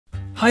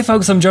Hi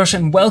folks, I'm Josh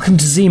and welcome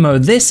to Xemo.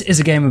 This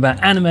is a game about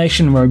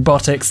animation and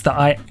robotics that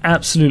I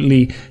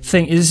absolutely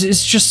think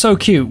is just so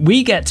cute.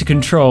 We get to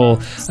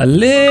control a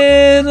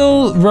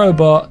little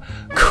robot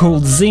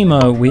called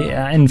Xemo. We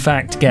in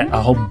fact get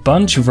a whole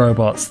bunch of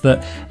robots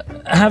that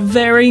have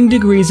varying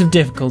degrees of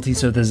difficulty.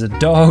 So there's a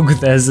dog,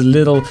 there's a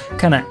little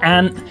kind of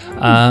ant,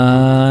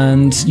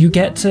 and you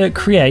get to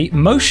create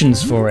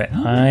motions for it.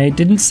 I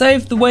didn't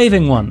save the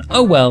waving one.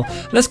 Oh well,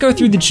 let's go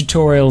through the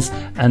tutorials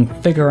and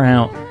figure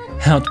out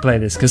how to play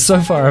this, because so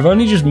far I've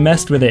only just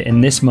messed with it in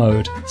this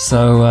mode.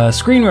 So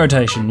screen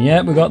rotation,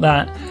 yeah, we got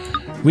that.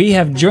 We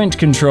have joint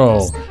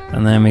control,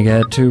 and then we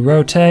get to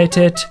rotate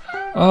it.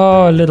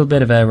 Oh, a little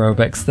bit of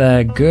aerobics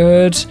there,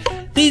 good.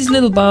 These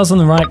little bars on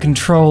the right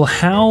control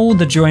how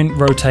the joint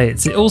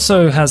rotates. It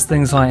also has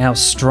things like how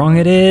strong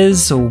it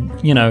is, or,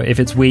 you know, if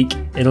it's weak,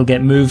 it'll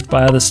get moved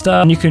by other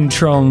stuff. And you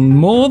control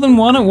more than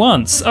one at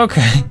once.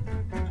 Okay,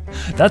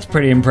 that's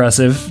pretty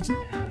impressive.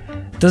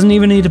 Doesn't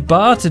even need a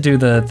bar to do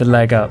the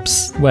leg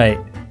ups. Wait,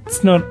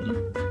 it's not,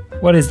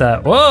 what is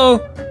that? Whoa!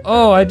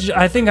 Oh,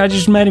 I think I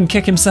just made him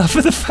kick himself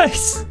in the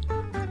face.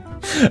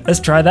 Let's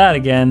try that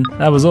again.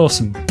 That was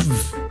awesome.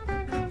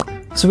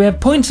 So we have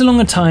points along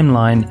a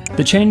timeline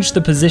that change the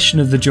position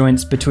of the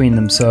joints between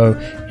them. So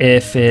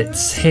if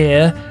it's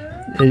here,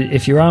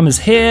 if your arm is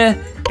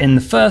here in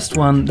the first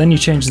one, then you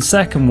change the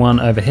second one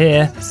over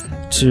here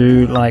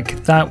to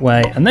like that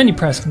way, and then you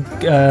press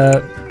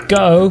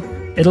go.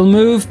 It'll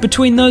move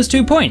between those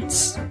 2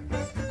 points.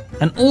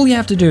 And all you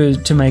have to do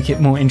to make it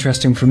more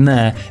interesting from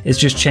there is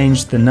just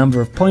change the number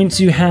of points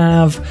you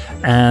have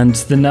and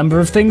the number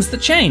of things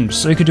that change.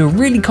 So you could do a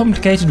really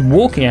complicated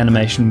walking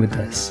animation with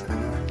this.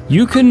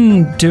 You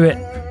can do it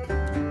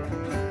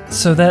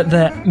so that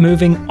they're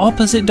moving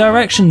opposite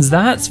directions.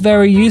 That's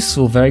very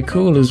useful, very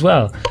cool as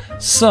well.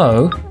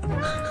 So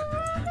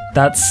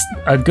that's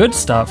a good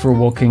start for a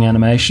walking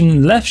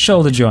animation. Left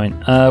shoulder joint.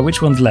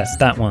 Which one's left?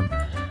 That one.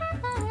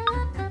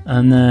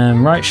 And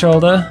then right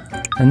shoulder.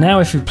 And now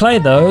if you play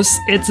those,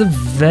 it's a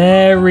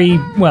very,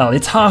 well,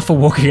 it's half a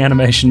walking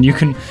animation. You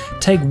can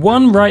take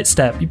one right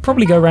step. You'd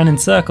probably go around in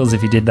circles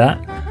if you did that.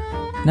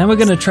 Now we're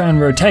gonna try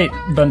and rotate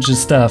a bunch of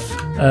stuff.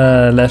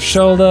 Left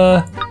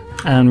shoulder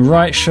and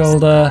right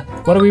shoulder.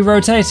 What are we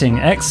rotating?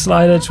 X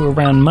slider to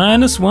around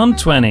minus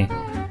 120.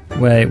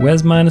 Wait,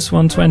 where's minus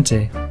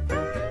 120?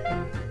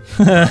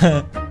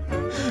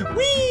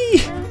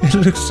 Whee! It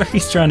looks like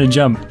he's trying to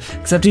jump,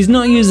 except he's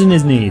not using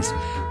his knees.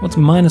 What's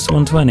minus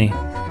 120?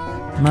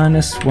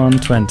 Minus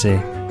 120.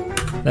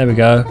 There we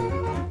go.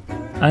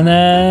 And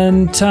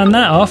then turn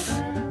that off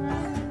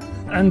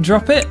and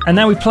drop it. And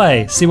now we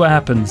play, see what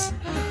happens.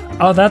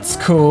 Oh, that's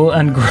cool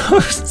and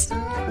gross.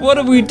 What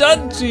have we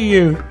done to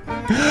you?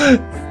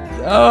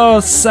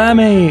 Oh,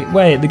 Sammy.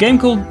 Wait, the game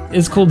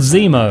is called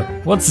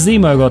Xemo. What's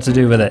Xemo got to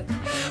do with it?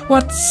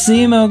 What's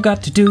Xemo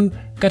got to do?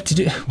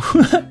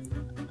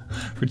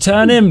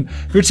 Return him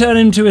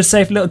to a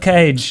safe little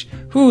cage.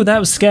 Ooh, that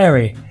was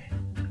scary.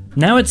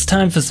 Now it's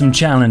time for some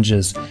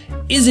challenges.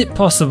 Is it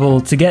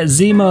possible to get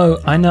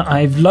Xemo? I know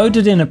I've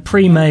loaded in a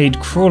pre-made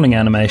crawling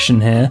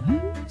animation here,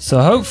 so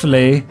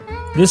hopefully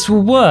this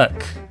will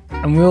work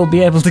and we'll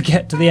be able to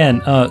get to the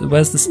end. Oh,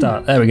 where's the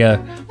start? There we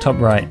go, top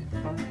right.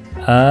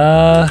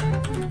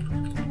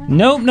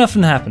 Nope,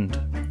 nothing happened.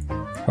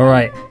 All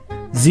right,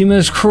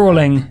 Xemo's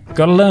crawling.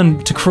 Gotta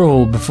learn to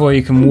crawl before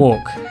you can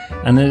walk.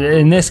 And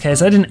in this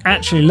case, I didn't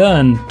actually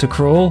learn to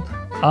crawl.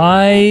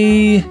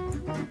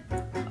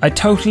 I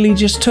totally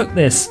just took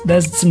this.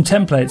 There's some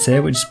templates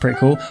here, which is pretty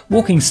cool.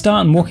 Walking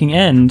start and walking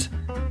end.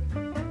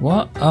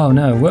 What? Oh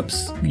no,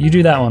 whoops. You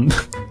do that one.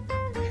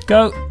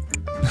 Go.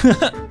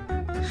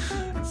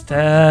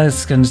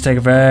 It's going to take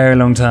a very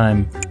long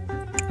time.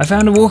 I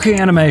found a walking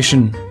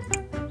animation.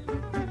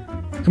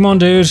 Come on,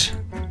 dude.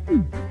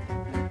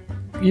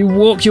 You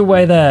walk your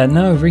way there.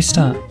 No,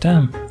 restart.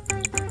 Damn.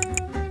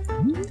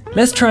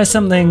 Let's try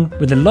something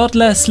with a lot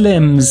less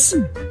limbs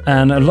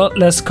and a lot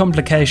less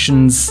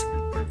complications.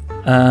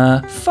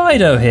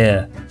 Fido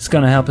here is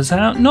going to help us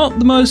out. Not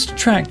the most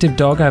attractive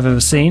dog I've ever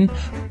seen,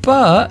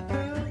 but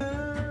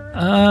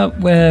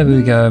where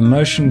we go?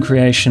 Motion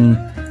creation. Do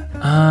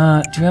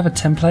you have a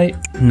template?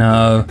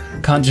 No,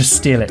 can't just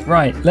steal it.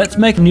 Right, let's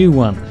make a new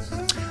one.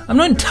 I'm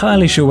not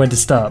entirely sure where to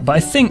start, but I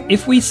think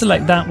if we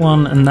select that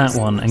one and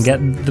get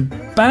the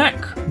back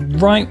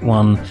right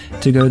one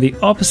to go the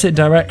opposite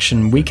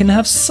direction, we can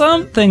have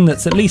something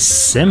that's at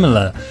least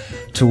similar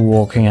to a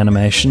walking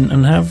animation.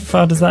 And how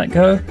far does that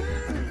go?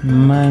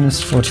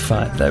 Minus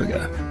 45, there we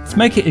go. Let's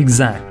make it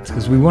exact,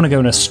 because we want to go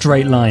in a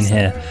straight line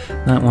here.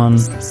 That one,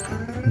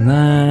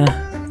 there,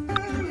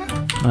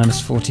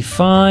 minus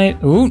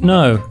 45. Ooh,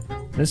 no,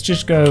 let's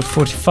just go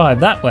 45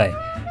 that way.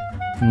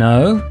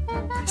 No,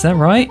 is that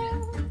right?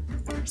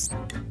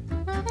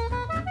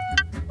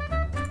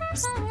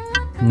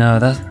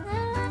 No,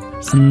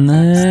 and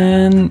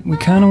then we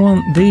kind of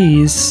want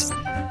these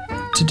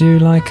to do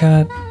like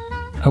a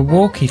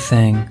walkie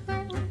thing.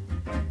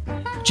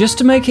 Just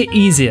to make it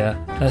easier,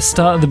 let's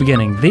start at the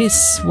beginning.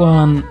 This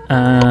one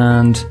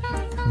and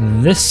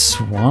this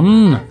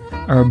one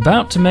are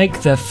about to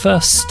make their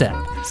first step.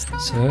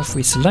 So if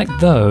we select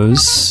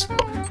those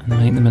and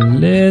make them a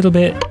little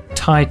bit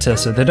tighter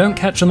so they don't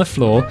catch on the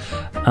floor,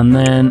 and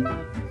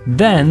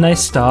then they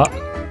start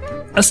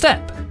a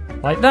step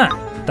like that.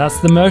 That's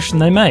the motion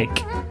they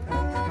make.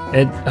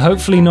 It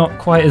hopefully not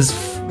quite as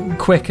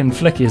quick and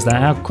flicky as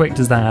that. How quick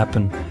does that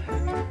happen?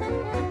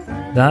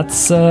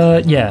 That's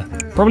yeah,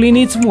 probably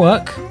needs some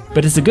work,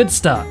 but it's a good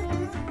start.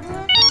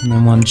 And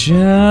then one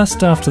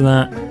just after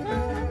that,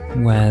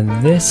 where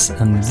this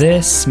and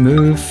this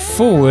move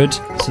forward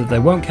so that they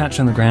won't catch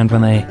on the ground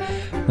when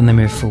they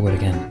move forward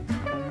again.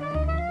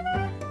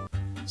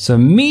 So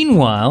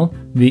meanwhile,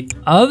 the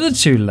other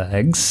two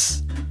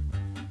legs,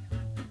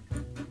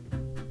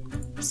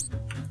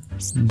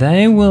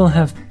 they will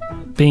have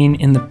been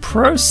in the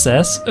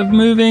process of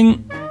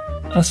moving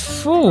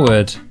us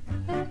forward.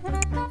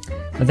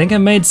 I think I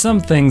made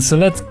something, so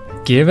let's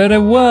give it a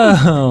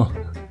whirl.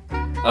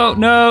 Oh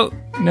no,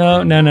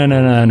 no, no, no,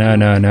 no, no,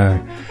 no,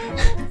 no.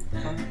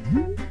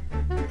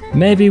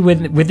 Maybe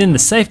within the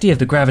safety of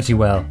the gravity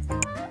well.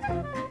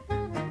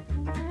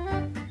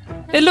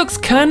 It looks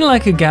kind of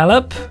like a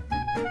gallop.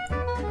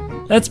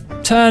 Let's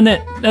turn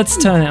it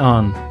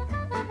on.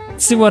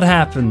 Let's see what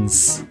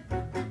happens.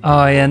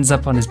 Oh, he ends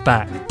up on his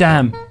back.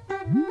 Damn.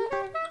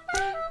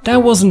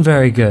 That wasn't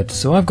very good,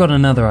 so I've got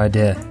another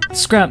idea.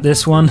 Scrap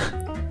this one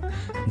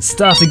and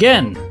start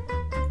again.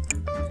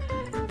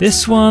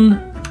 This one,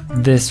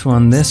 this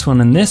one, this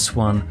one, and this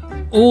one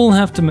all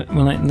have to,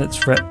 well,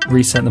 let's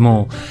reset them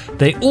all.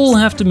 They all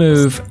have to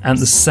move at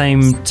the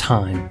same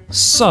time.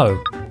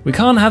 So, we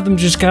can't have them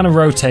just kind of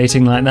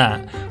rotating like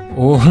that,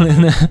 all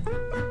in there,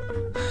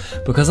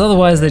 because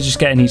otherwise they just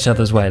get in each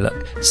other's way,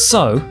 look.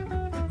 So,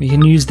 we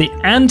can use the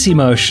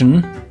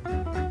anti-motion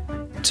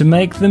to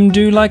make them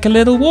do like a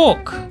little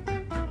walk.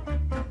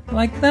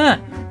 Like that.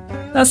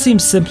 That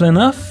seems simple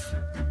enough.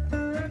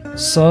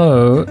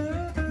 So,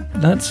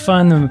 let's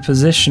find them a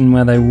position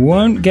where they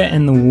won't get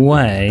in the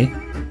way.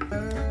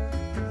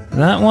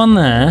 That one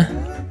there,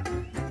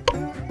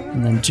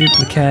 and then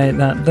duplicate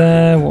that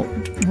there.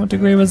 What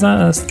degree was that?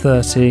 That's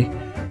 30.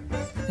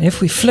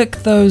 If we flick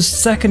those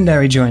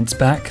secondary joints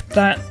back,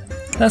 that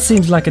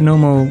seems like a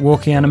normal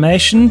walking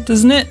animation,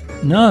 doesn't it?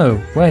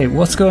 No, wait,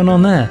 what's going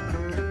on there?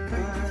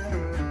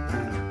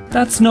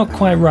 That's not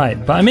quite right,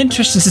 but I'm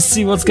interested to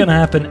see what's gonna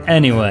happen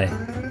anyway.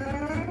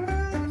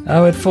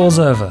 Oh, it falls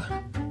over.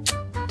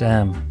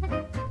 Damn.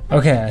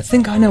 Okay, I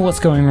think I know what's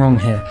going wrong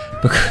here.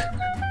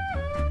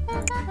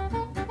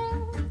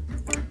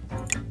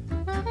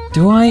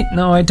 Do I?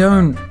 No, I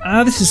don't.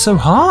 Ah, this is so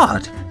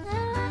hard.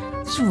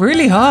 It's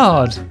really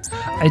hard.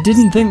 I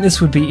didn't think this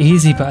would be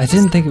easy, but I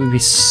didn't think it would be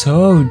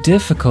so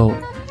difficult.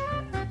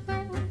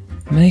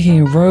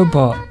 Making a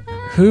robot.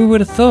 Who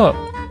would have thought?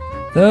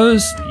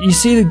 Those, you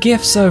see the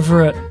GIFs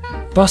over at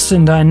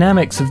Boston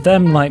Dynamics of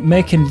them like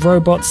making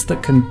robots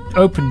that can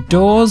open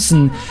doors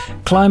and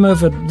climb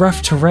over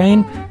rough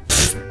terrain?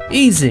 Pfft,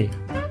 easy.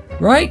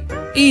 Right?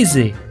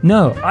 Easy.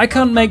 No, I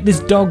can't make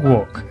this dog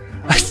walk.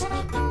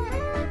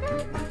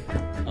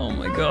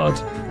 God.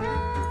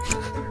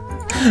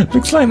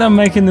 Looks like I'm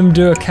making them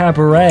do a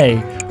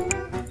cabaret.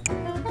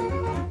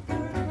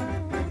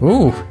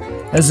 Ooh,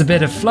 there's a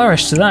bit of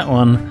flourish to that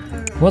one.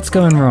 What's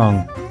going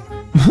wrong?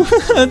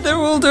 They're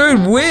all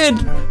doing weird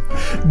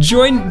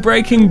joint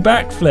breaking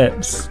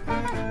backflips.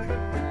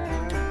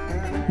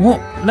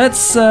 What?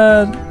 Let's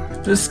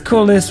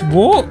call this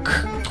walk ?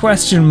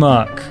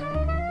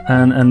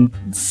 And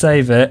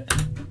save it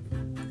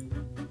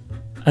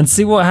and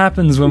see what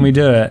happens when we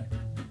do it.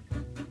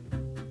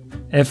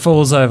 It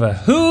falls over.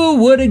 Who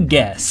would have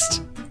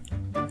guessed?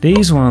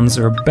 These ones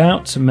are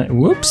about to make.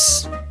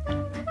 Whoops.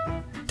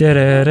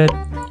 Da-da-da.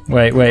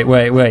 Wait.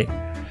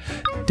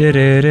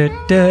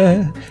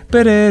 Da-da-da-da.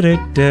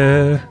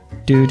 Ba-da-da-da.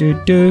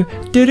 Do-do-do.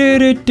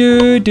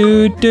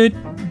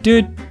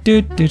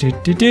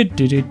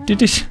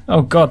 Do-do-do.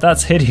 Oh god,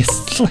 that's hideous.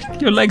 It's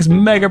like your leg's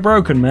mega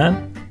broken,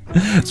 man.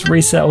 Let's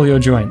reset all your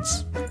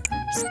joints.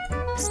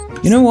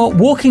 You know what?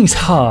 Walking's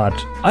hard.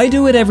 I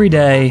do it every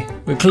day,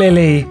 but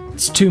clearly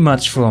it's too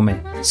much for me.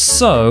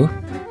 So,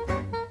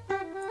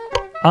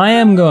 I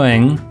am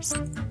going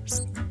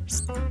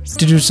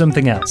to do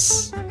something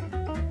else.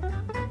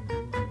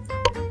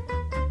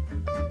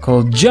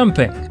 Called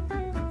jumping.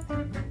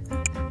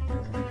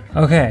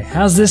 Okay,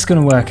 how's this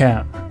gonna work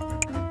out?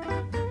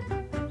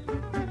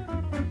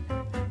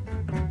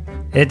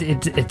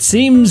 It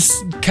seems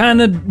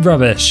kinda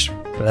rubbish,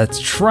 but let's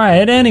try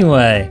it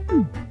anyway.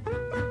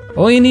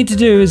 All you need to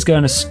do is go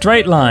in a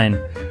straight line.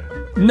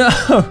 No!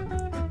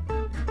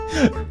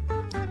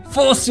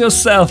 Force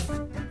yourself!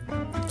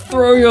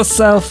 Throw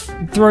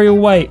your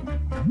weight.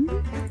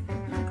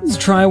 Let's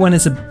try when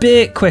it's a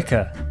bit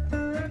quicker.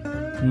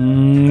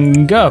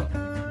 Go.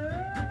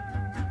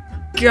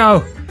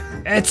 Go!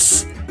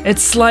 It's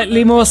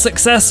slightly more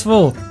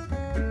successful.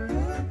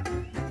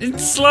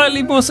 It's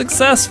slightly more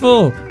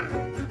successful.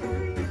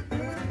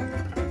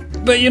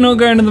 But you're not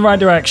going in the right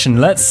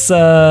direction. Let's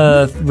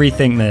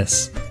rethink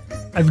this.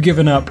 I've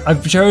given up.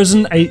 I've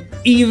chosen a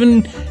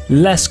even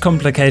less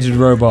complicated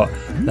robot.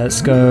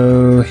 let's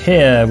go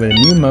here with a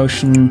new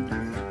motion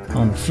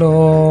on the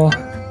floor.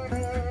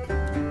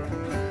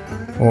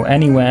 Or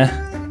anywhere.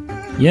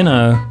 You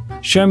know,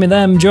 show me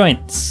them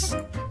joints.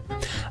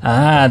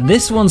 Ah,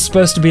 this one's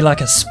supposed to be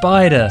like a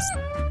spider.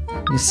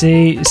 You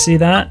see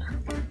that?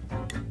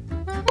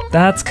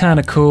 That's kind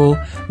of cool.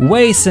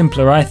 Way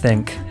simpler, I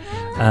think.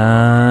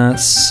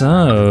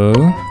 So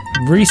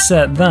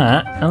reset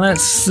that and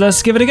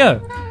let's give it a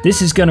go.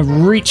 This is going to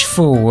reach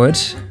forward,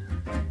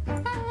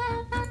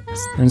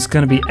 and it's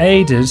going to be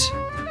aided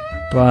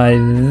by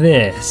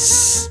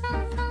this.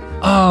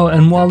 Oh,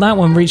 and while that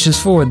one reaches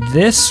forward,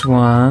 this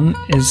one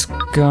is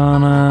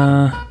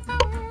gonna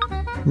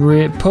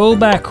pull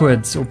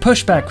backwards, or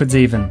push backwards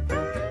even.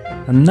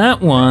 And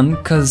that one,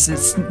 because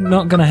it's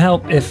not gonna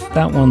help if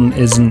that one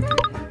isn't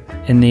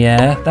in the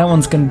air, that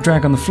one's gonna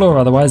drag on the floor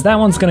otherwise, that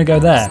one's gonna go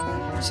there.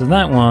 So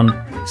that one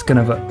is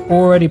gonna have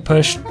already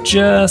pushed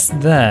just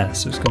there.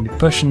 So it's gonna be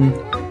pushing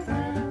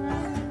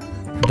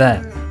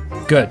there.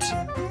 Good.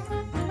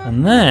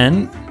 And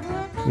then,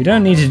 we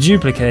don't need to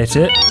duplicate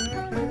it,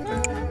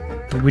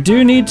 but we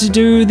do need to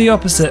do the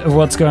opposite of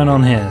what's going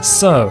on here.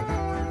 So,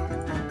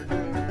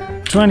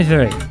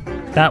 23,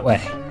 that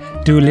way.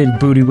 Do a little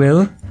booty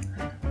wheel.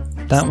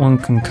 That one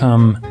can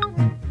come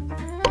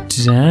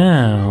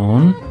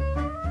down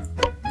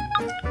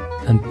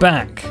and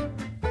back,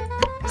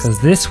 because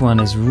this one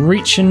is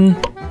reaching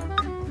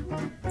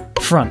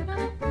front.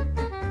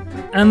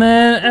 And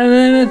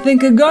then I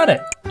think I got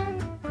it.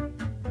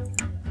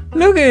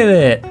 Look at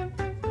it.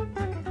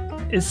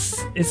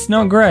 It's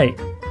not great.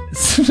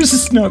 It's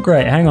just not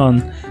great. Hang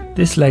on.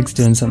 This leg's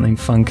doing something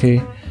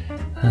funky.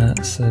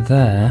 So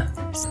there.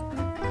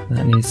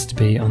 That needs to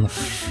be on the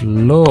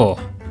floor.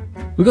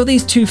 We've got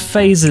these two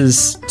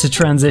phases to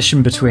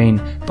transition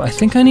between, but I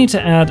think I need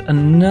to add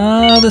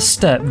another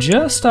step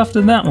just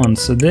after that one.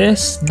 So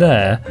this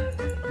there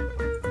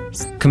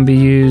can be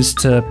used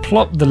to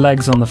plop the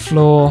legs on the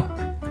floor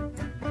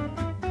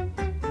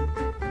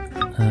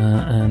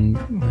and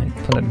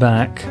pull it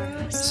back.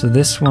 So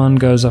this one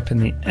goes up in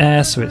the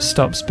air so it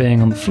stops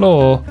being on the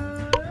floor,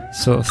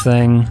 sort of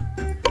thing.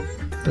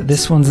 But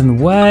this one's in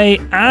the way.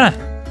 Ah!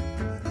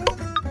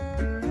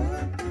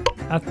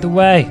 Out the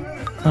way.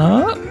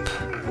 Up.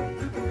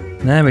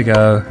 There we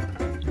go.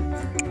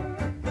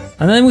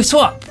 And then we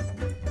swap.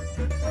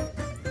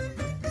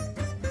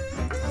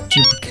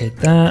 Duplicate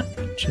that.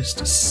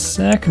 Just a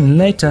second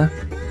later.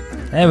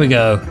 There we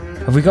go.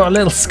 Have we got a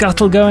little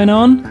scuttle going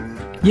on?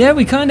 Yeah,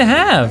 we kind of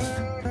have.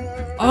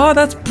 Oh,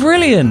 that's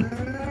brilliant.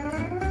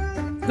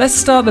 Let's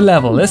start the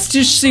level. Let's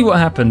just see what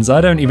happens.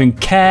 I don't even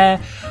care.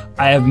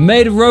 I have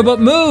made a robot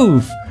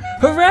move.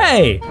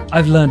 Hooray!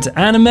 I've learned to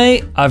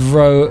animate. I've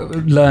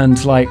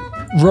learned like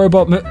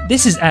robot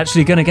this is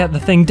actually going to get the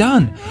thing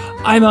done.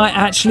 I might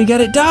actually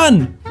get it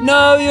done.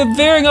 No, you're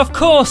veering off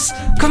course.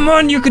 Come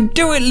on, you can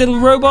do it, little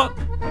robot.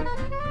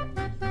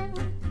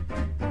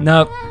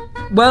 No.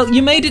 Well,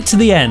 you made it to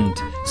the end,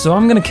 so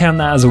I'm going to count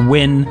that as a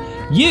win.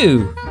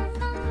 You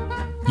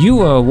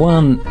were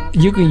one.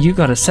 You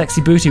got a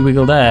sexy booty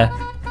wiggle there.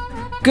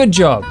 Good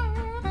job.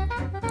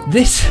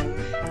 This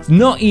is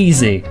not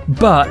easy,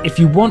 but if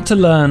you want to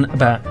learn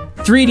about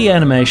 3D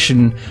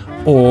animation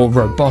or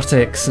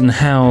robotics and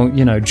how,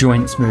 you know,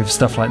 joints move,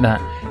 stuff like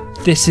that,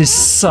 this is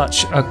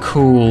such a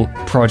cool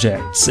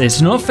project.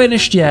 It's not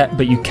finished yet,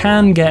 but you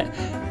can get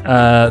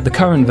the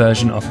current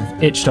version off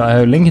of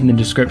itch.io, link in the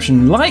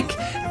description. Like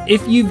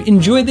if you've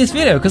enjoyed this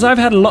video, because I've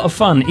had a lot of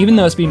fun, even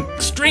though it's been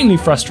extremely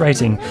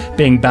frustrating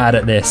being bad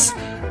at this.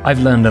 I've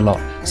learned a lot.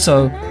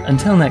 So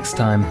until next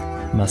time,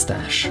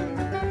 mustache.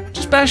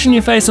 Just bashing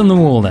your face on the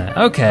wall there.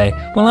 Okay,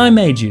 well I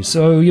made you,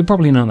 so you're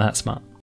probably not that smart.